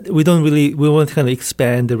want to kind of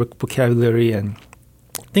expand the vocabulary and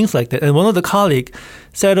things like that. And one of the colleagues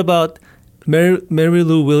said about Mary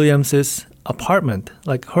Lou Williams's apartment,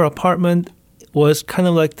 like her apartment was kind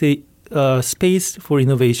of like the space for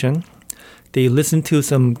innovation. They listened to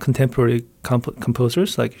some contemporary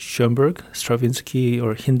composers like Schoenberg, Stravinsky,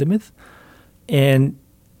 or Hindemith, and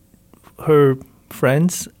her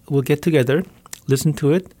friends will get together, listen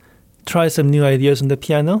to it, try some new ideas on the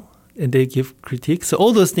piano, and they give critiques. So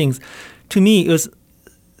all those things, to me,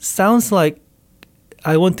 sounds like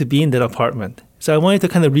I want to be in that apartment. So I wanted to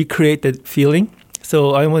kind of recreate that feeling.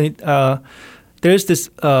 So I wanted. There's this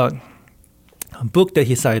book that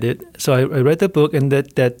he cited. So I read the book, and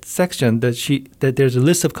that section that there's a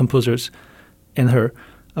list of composers in her,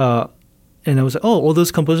 and I was like, oh, all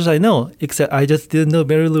those composers I know, except I just didn't know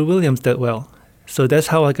Mary Lou Williams that well. So that's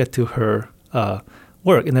how I got to her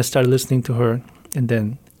work, and I started listening to her, and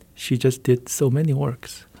then she just did so many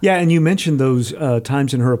works. Yeah, and you mentioned those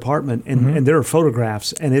times in her apartment, and, Mm-hmm. and there are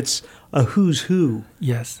photographs, and it's a who's who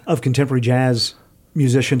of contemporary jazz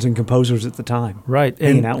musicians and composers at the time. Right.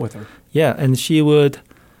 Hanging out with her. Yeah, and she would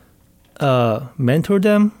mentor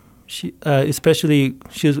them. She was especially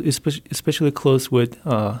close with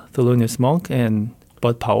Thelonious Monk and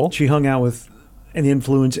Bud Powell. She hung out with and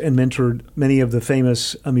influenced and mentored many of the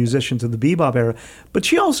famous musicians of the bebop era, but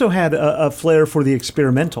she also had a flair for the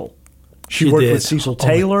experimental. She worked with Cecil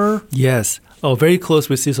Taylor. Yes. Oh, very close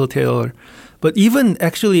with Cecil Taylor. But even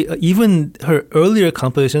her earlier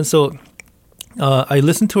compositions, so I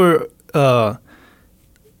listened to her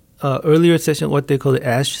earlier session, what they call the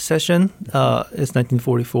Ash session. It's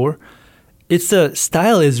 1944. Its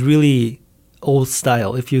style is really old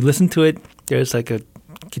style. If you listen to it, there's like a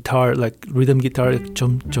guitar, like rhythm guitar, like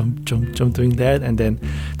jump, jump, jump, jump, doing that. And then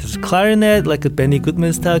there's clarinet, like a Benny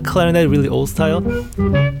Goodman style clarinet, really old style.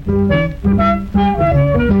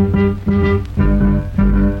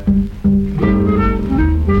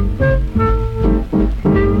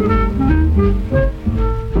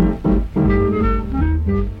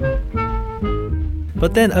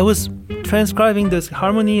 But then I was transcribing this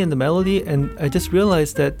harmony and the melody, and I just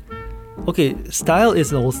realized that, okay, style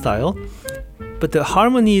is an old style, but the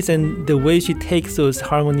harmonies and the way she takes those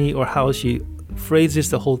harmony or how she phrases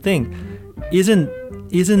the whole thing isn't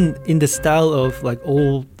in the style of like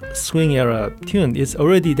old swing era tune. It's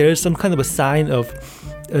already, there's some kind of a sign of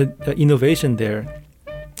innovation there.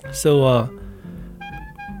 So,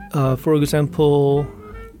 for example,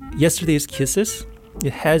 Yesterday's Kisses,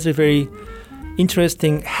 it has a very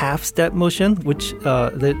interesting half step motion, which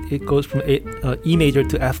that it goes from E major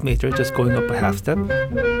to F major, just going up a half step.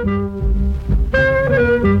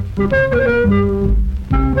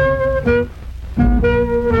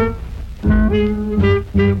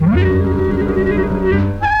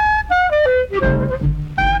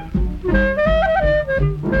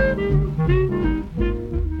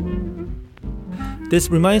 This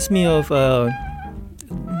reminds me of a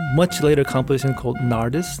much later composition called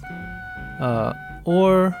Nardis,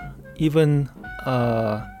 or even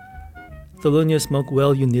Thelonious Monk,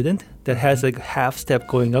 Well You Needn't, that has like half step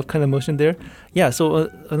going up kind of motion there. Yeah, so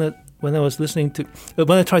when I was listening to,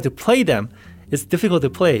 when I tried to play them, it's difficult to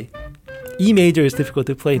play. E major is difficult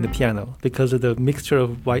to play in the piano because of the mixture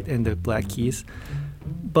of white and the black keys.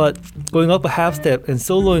 But going up a half step and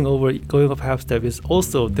soloing over going up a half step is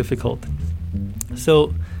also difficult.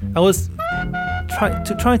 So I was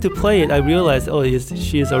trying to play it. I realized,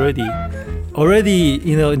 she is already, in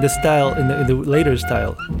the style, in the later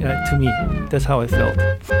style. To me, that's how I felt.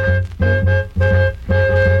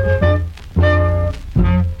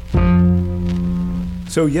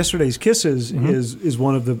 So yesterday's Kisses is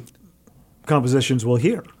one of the compositions we'll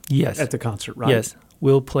hear. Yes. At the concert, right? Yes,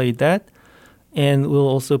 we'll play that, and we'll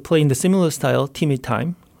also play in the similar style, Timid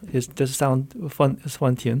Time. It's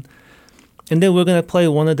fun tune. And then we're gonna play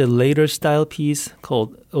one of the later style piece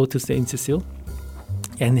called Ode to Saint Cecile,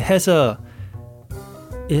 and it has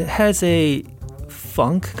a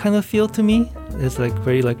funk kind of feel to me. It's like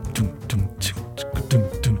very like dum, dum, dum, dum,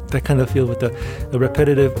 dum, that kind of feel with the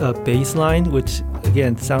repetitive bass line, which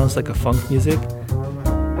again sounds like a funk music.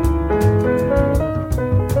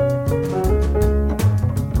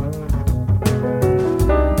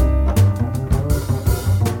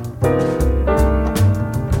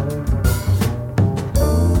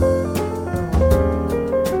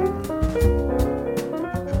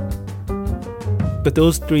 But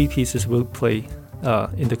those three pieces will play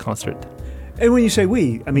in the concert. And when you say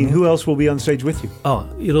we, I mean, who else will be on stage with you? Oh,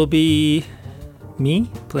 it'll be me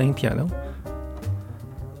playing piano,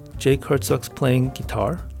 Jake Hertzog's playing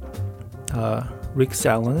guitar, Rick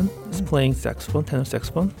Salonen is playing saxophone, tenor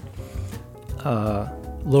saxophone,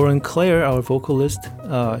 Lauren Clare, our vocalist,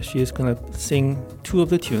 she is going to sing two of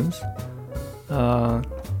the tunes.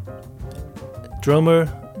 Drummer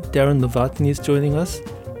Darren Novotny is joining us.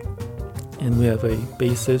 And we have a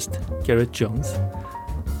bassist, Garrett Jones.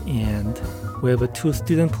 And we have two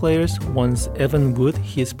student players. One's Evan Wood,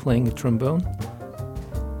 he's playing the trombone.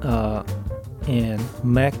 And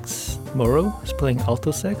Max Morrow is playing alto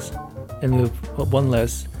sax. And we have one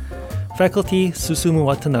less faculty, Susumu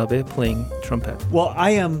Watanabe, playing trumpet. Well, I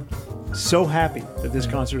am so happy that this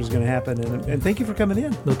concert is going to happen. And thank you for coming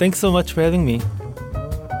in. No, thanks so much for having me.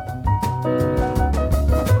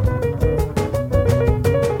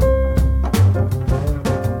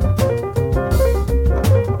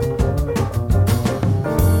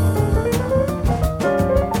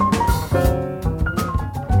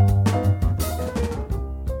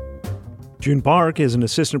 June Park is an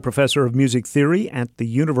assistant professor of music theory at the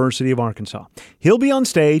University of Arkansas. He'll be on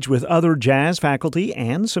stage with other jazz faculty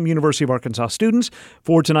and some University of Arkansas students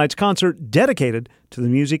for tonight's concert dedicated to the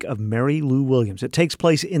music of Mary Lou Williams. It takes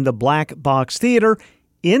place in the Black Box Theater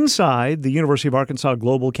inside the University of Arkansas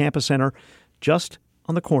Global Campus Center, just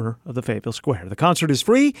on the corner of the Fayetteville Square. The concert is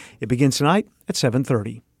free. It begins tonight at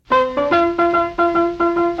 7:30.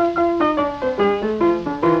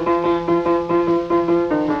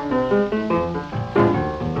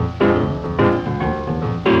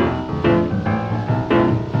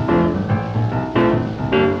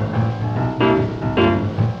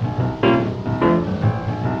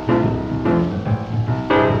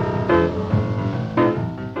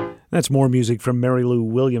 That's more music from Mary Lou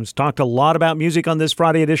Williams. Talked a lot about music on this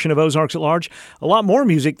Friday edition of Ozarks at Large. A lot more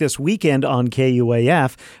music this weekend on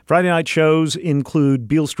KUAF. Friday night shows include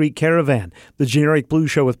Beale Street Caravan, the Generic Blues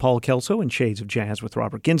Show with Paul Kelso, and Shades of Jazz with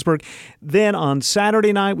Robert Ginsburg. Then on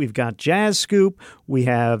Saturday night, we've got Jazz Scoop. We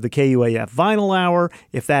have the KUAF Vinyl Hour.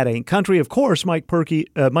 If That Ain't Country, of course, Mike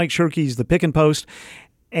Shirkey's The Pick and Post.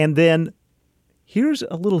 And then here's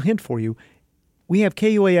a little hint for you. We have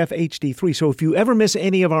KUAF HD3, so if you ever miss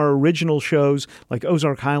any of our original shows, like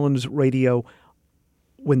Ozark Highlands Radio,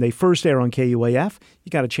 when they first air on KUAF, you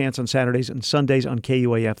got a chance on Saturdays and Sundays on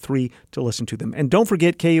KUAF3 to listen to them. And don't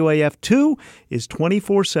forget, KUAF2 is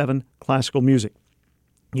 24/7 classical music.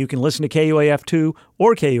 You can listen to KUAF2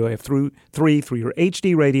 or KUAF3 through your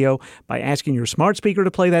HD radio by asking your smart speaker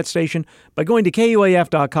to play that station, by going to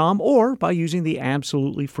KUAF.com, or by using the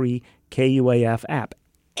absolutely free KUAF app.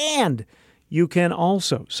 And you can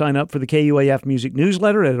also sign up for the KUAF Music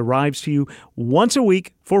Newsletter. It arrives to you once a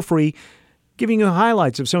week for free, giving you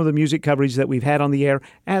highlights of some of the music coverage that we've had on the air,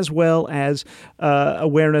 as well as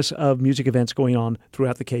awareness of music events going on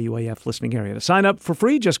throughout the KUAF listening area. To sign up for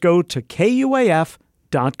free, just go to KUAF.com.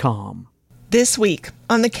 This week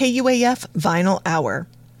on the KUAF Vinyl Hour,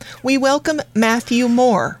 we welcome Matthew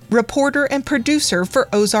Moore, reporter and producer for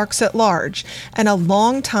Ozarks at Large, and a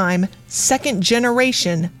longtime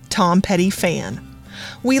second-generation Tom Petty fan.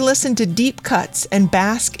 We listen to deep cuts and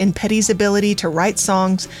bask in Petty's ability to write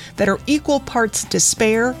songs that are equal parts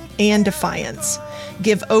despair and defiance,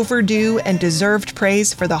 give overdue and deserved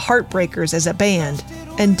praise for the Heartbreakers as a band,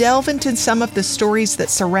 and delve into some of the stories that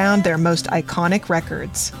surround their most iconic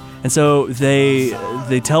records. And so they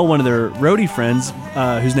tell one of their roadie friends,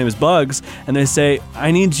 whose name is Bugs, and they say,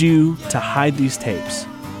 I need you to hide these tapes.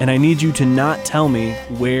 And I need you to not tell me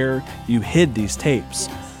where you hid these tapes.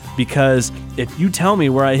 Because if you tell me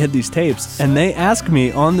where I hid these tapes, and they ask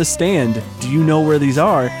me on the stand, do you know where these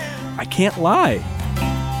are? I can't lie.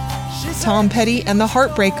 Tom Petty and the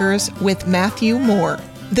Heartbreakers with Matthew Moore.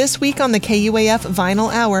 This week on the KUAF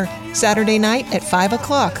Vinyl Hour, Saturday night at 5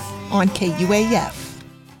 o'clock on KUAF.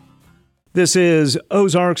 This is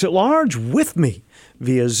Ozarks at Large. With me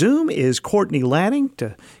via Zoom is Courtney Lanning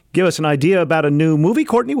to give us an idea about a new movie.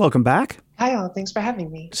 Courtney, welcome back. Hi, all. Thanks for having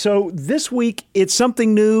me. So this week, it's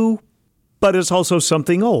something new, but it's also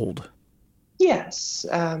something old. Yes,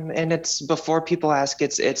 and it's before people ask.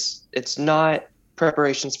 It's not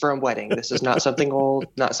preparations for a wedding. This is not something old,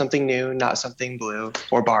 not something new, not something blue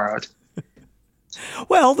or borrowed.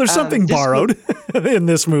 Well, there's something borrowed in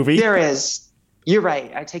this movie. There is. You're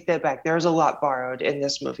right. I take that back. There's a lot borrowed in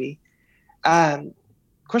this movie. Of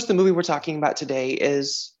course, the movie we're talking about today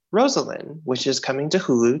is Rosalind, which is coming to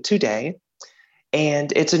Hulu today.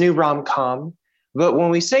 And it's a new rom-com. But when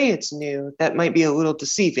we say it's new, that might be a little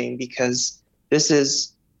deceiving because this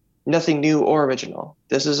is nothing new or original.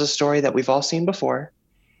 This is a story that we've all seen before.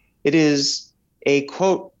 It is a,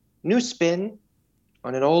 quote, new spin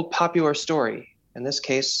on an old popular story. In this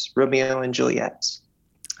case, Romeo and Juliet.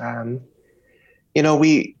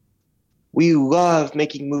 We love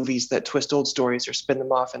making movies that twist old stories or spin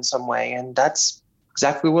them off in some way, and that's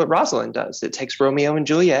exactly what Rosalind does. It takes Romeo and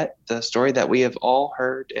Juliet, the story that we have all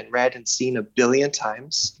heard and read and seen a billion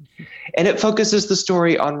times, and it focuses the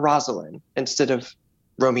story on Rosalind instead of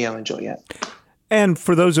Romeo and Juliet. And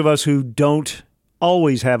for those of us who don't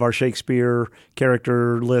always have our Shakespeare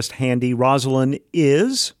character list handy, Rosalind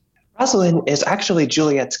is actually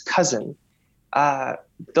Juliet's cousin.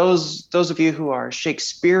 Those of you who are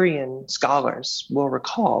Shakespearean scholars will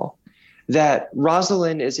recall that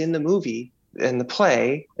Rosalind is in the movie, in the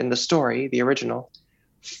play, in the story, the original,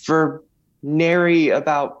 for nary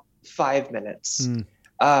about 5 minutes.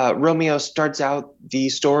 Romeo starts out the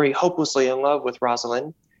story hopelessly in love with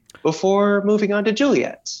Rosalind before moving on to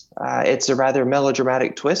Juliet. It's a rather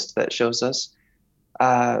melodramatic twist that shows us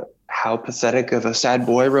how pathetic of a sad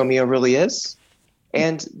boy Romeo really is.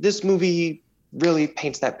 And this movie really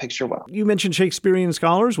paints that picture well. You mentioned Shakespearean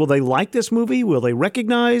scholars. Will they like this movie? Will they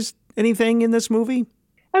recognize anything in this movie?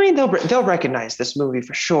 I mean, they'll recognize this movie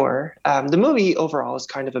for sure. The movie overall is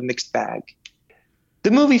kind of a mixed bag.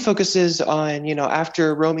 The movie focuses on,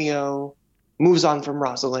 after Romeo moves on from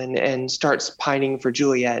Rosalind and starts pining for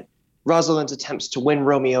Juliet, Rosalind's attempts to win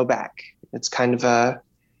Romeo back. It's kind of a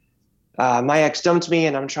my ex dumped me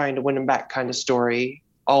and I'm trying to win him back kind of story.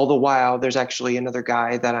 All the while, there's actually another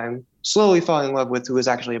guy that I'm slowly falling in love with who is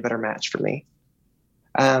actually a better match for me.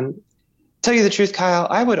 Tell you the truth, Kyle,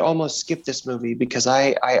 I would almost skip this movie because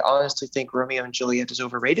I honestly think Romeo and Juliet is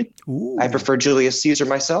overrated. Ooh. I prefer Julius Caesar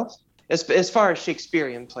myself, as far as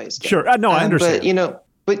Shakespearean plays go. Sure, no, I understand.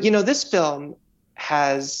 But this film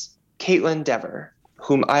has Caitlin Dever,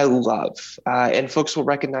 whom I love, and folks will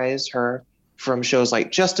recognize her from shows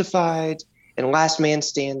like Justified and Last Man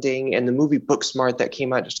Standing and the movie Booksmart that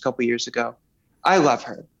came out just a couple years ago. I love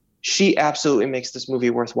her. She absolutely makes this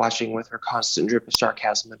movie worth watching with her constant drip of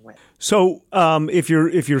sarcasm and wit. So if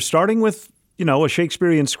you're starting with, a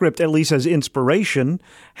Shakespearean script, at least as inspiration,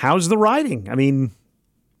 how's the writing? I mean,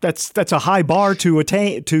 that's a high bar to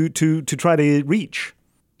attain, to try to reach.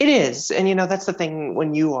 It is. And, that's the thing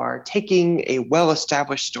when you are taking a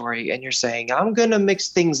well-established story and you're saying, I'm going to mix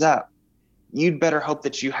things up, you'd better hope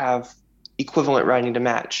that you have equivalent writing to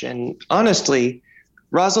match. And honestly,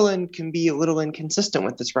 Rosalind can be a little inconsistent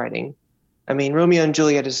with this writing. I mean, Romeo and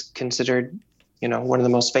Juliet is considered, one of the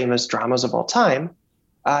most famous dramas of all time.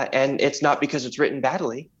 And it's not because it's written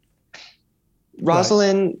badly.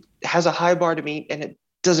 Rosalind has a high bar to meet, and it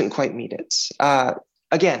doesn't quite meet it.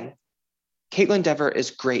 Again, Caitlin Dever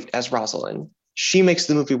is great as Rosalind. She makes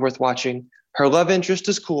the movie worth watching. Her love interest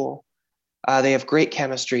is cool. They have great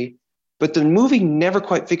chemistry. But the movie never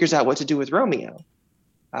quite figures out what to do with Romeo.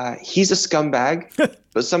 He's a scumbag,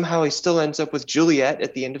 but somehow he still ends up with Juliet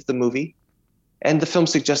at the end of the movie. And the film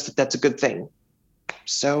suggests that that's a good thing.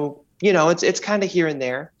 So, it's kind of here and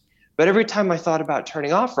there. But every time I thought about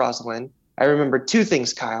turning off Rosalind, I remembered two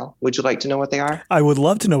things, Kyle. Would you like to know what they are? I would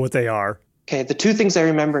love to know what they are. Okay, the two things I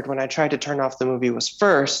remembered when I tried to turn off the movie was,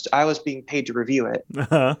 first, I was being paid to review it.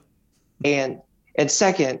 Uh-huh. And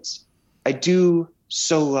second, I do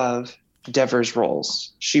so love Devers'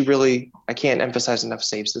 roles. She really, I can't emphasize enough,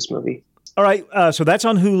 saves this movie. All right, so that's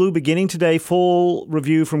on Hulu beginning today. Full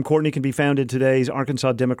review from Courtney can be found in today's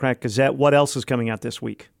Arkansas Democrat-Gazette. What else is coming out this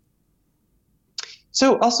week?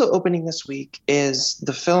 So also opening this week is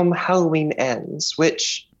the film Halloween Ends,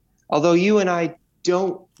 which, although you and I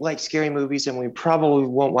don't like scary movies and we probably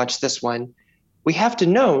won't watch this one, we have to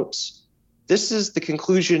note this is the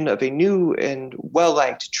conclusion of a new and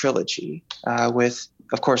well-liked trilogy with,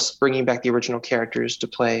 of course, bringing back the original characters to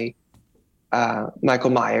play Michael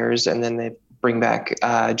Myers, and then they bring back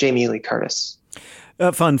Jamie Lee Curtis.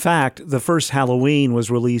 Fun fact, the first Halloween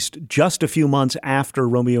was released just a few months after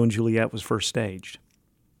Romeo and Juliet was first staged.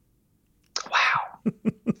 Wow.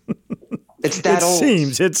 It's that old.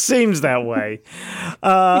 It seems that way.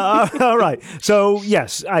 All right. So,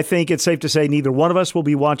 yes, I think it's safe to say neither one of us will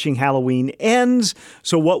be watching Halloween Ends.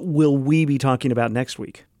 So what will we be talking about next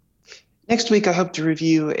week? Next week, I hope to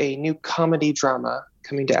review a new comedy drama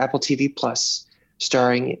coming to Apple TV Plus,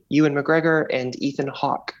 starring Ewan McGregor and Ethan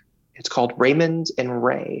Hawke. It's called Raymond and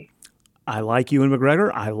Ray. I like Ewan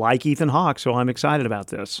McGregor. I like Ethan Hawke, so I'm excited about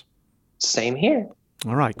this. Same here.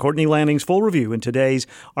 All right. Courtney Lanning's full review in today's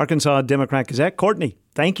Arkansas Democrat-Gazette. Courtney,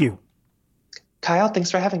 thank you. Kyle, thanks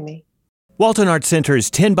for having me. Walton Arts Center's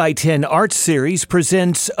 10x10 Arts Series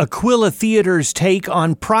presents Aquila Theater's take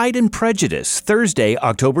on Pride and Prejudice, Thursday,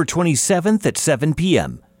 October 27th at 7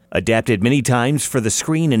 p.m. Adapted many times for the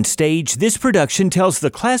screen and stage, this production tells the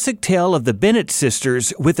classic tale of the Bennett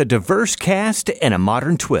sisters with a diverse cast and a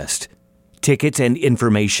modern twist. Tickets and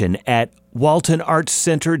information at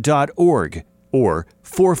waltonartscenter.org or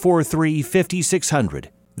 443-5600.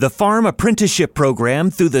 The Farm Apprenticeship Program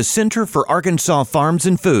through the Center for Arkansas Farms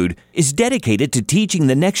and Food is dedicated to teaching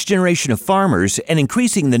the next generation of farmers and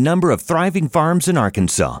increasing the number of thriving farms in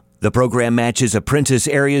Arkansas. The program matches apprentice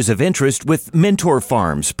areas of interest with mentor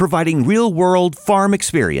farms, providing real-world farm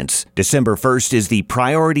experience. December 1st is the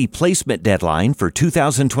priority placement deadline for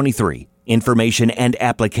 2023. Information and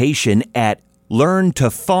application at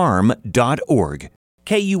learntofarm.org.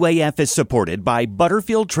 KUAF is supported by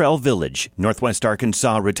Butterfield Trail Village, Northwest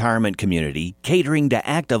Arkansas retirement community, catering to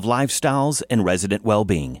active lifestyles and resident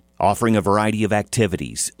well-being, offering a variety of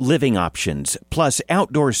activities, living options, plus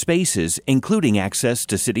outdoor spaces, including access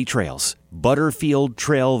to city trails.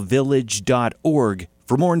 ButterfieldTrailVillage.org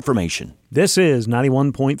for more information. This is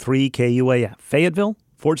 91.3 KUAF, Fayetteville,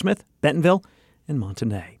 Fort Smith, Bentonville, and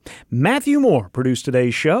Montanay. Matthew Moore produced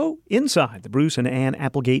today's show inside the Bruce and Ann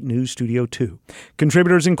Applegate News Studio 2.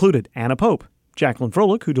 Contributors included Anna Pope, Jacqueline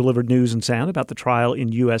Froelich, who delivered news and sound about the trial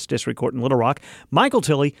in U.S. District Court in Little Rock, Michael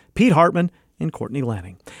Tilley, Pete Hartman, and Courtney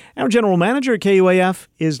Lanning. Our general manager at KUAF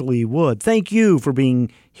is Lee Wood. Thank you for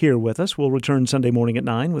being here with us. We'll return Sunday morning at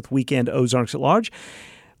 9 with Weekend Ozarks at Large.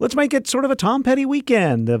 Let's make it sort of a Tom Petty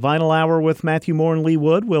weekend. The Vinyl Hour with Matthew Moore and Lee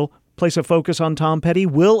Wood will place a focus on Tom Petty.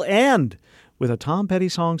 Will end with a Tom Petty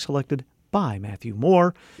song selected by Matthew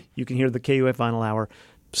Moore. You can hear the KUF Vinyl Hour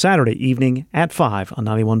Saturday evening at 5 on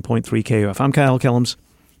 91.3 KUF. I'm Kyle Kellums.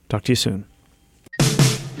 Talk to you soon. You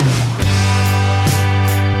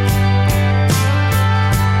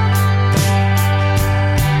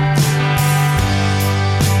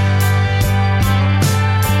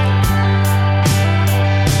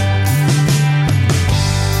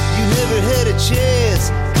never had a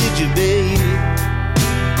chance, did you, babe?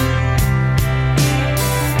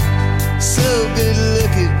 So good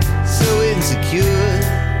looking, so insecure.